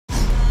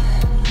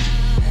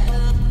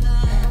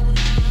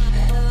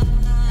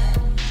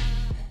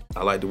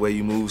I Like the Way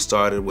You Move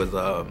started with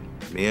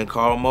me and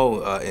Carl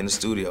Mo in the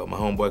studio. My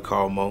homeboy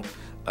Carl Mo,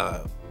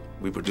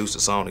 we produced a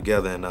song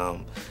together,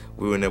 and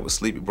we were in there with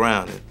Sleepy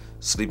Brown, and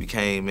Sleepy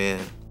came in.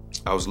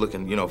 I was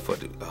looking, you know, for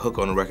the hook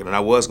on the record, and I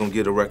was gonna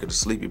give the record to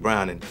Sleepy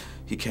Brown, and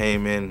he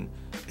came in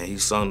and he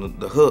sung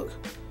the hook.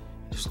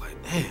 Just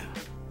like, damn,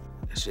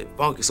 that shit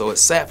funky. So it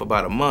sat for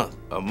about a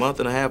month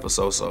and a half or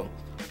so. So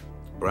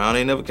Brown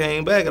ain't never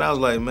came back, and I was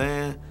like,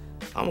 man,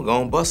 I'm gonna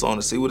go and bust on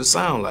it, see what it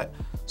sound like.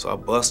 So I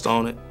bust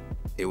on it.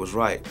 It was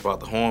right. Brought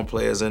the horn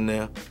players in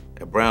there,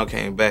 and Brown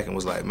came back and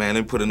was like, man,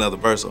 let me put another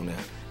verse on there.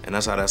 And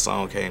that's how that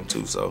song came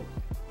too. So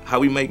how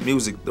we make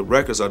music, the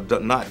records are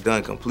not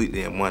done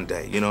completely in one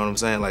day. You know what I'm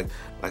saying? Like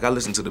I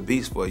listened to the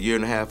beats for a year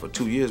and a half or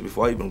 2 years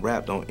before I even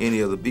rapped on any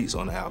of the beats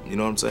on the album. You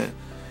know what I'm saying?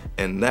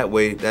 And that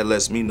way, that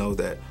lets me know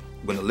that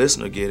when the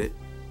listener get it,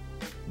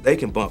 they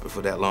can bump it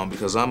for that long,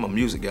 because I'm a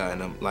music guy,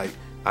 and I'm like,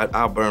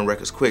 I'll burn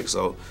records quick.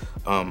 So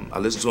I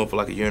listen to them for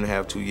like a year and a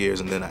half, 2 years,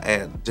 and then I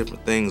add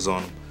different things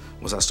on them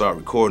once I start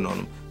recording on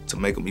them to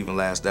make them even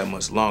last that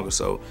much longer.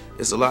 So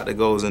it's a lot that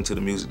goes into the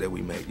music that we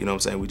make. You know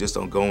what I'm saying? We just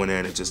don't go in there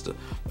and it's just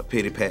a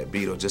pity-pat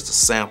beat or just a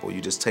sample. You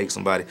just take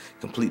somebody,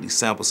 completely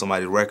sample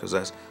somebody's records.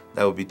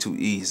 That would be too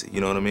easy. You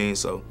know what I mean?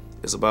 So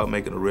it's about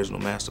making original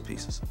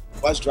masterpieces.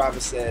 Bus driver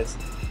says,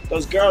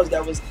 those girls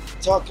that was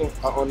talking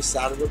are on the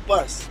side of the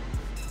bus.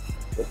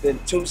 Within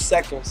 2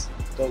 seconds,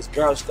 those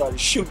girls started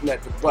shooting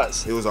at the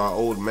bus. It was our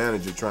old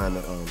manager trying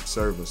to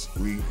serve us.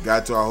 We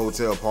got to our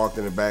hotel, parked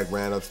in the back,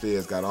 ran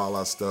upstairs, got all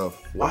our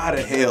stuff. Why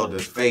the hell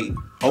does Fate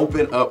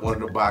open up one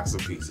of the box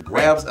of pizza,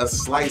 grabs a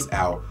slice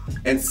out,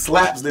 and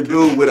slaps the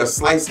dude with a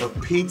slice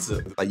of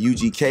pizza? Like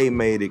UGK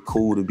made it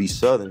cool to be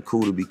Southern,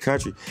 cool to be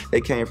country.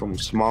 They came from a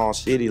small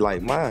city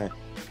like mine.